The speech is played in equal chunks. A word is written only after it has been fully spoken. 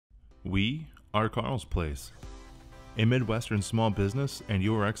We are Carl's Place, a Midwestern small business and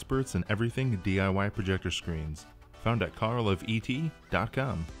your experts in everything DIY projector screens, found at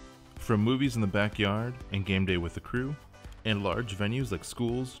carlofet.com. From movies in the backyard and game day with the crew, and large venues like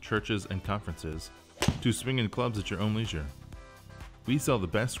schools, churches, and conferences, to swinging clubs at your own leisure. We sell the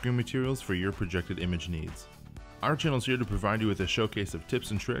best screen materials for your projected image needs. Our channel is here to provide you with a showcase of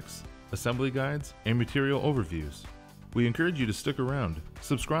tips and tricks, assembly guides, and material overviews. We encourage you to stick around,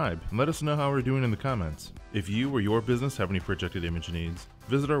 subscribe, and let us know how we're doing in the comments. If you or your business have any projected image needs,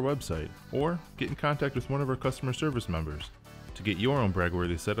 visit our website or get in contact with one of our customer service members to get your own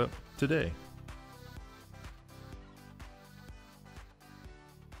brag-worthy setup today.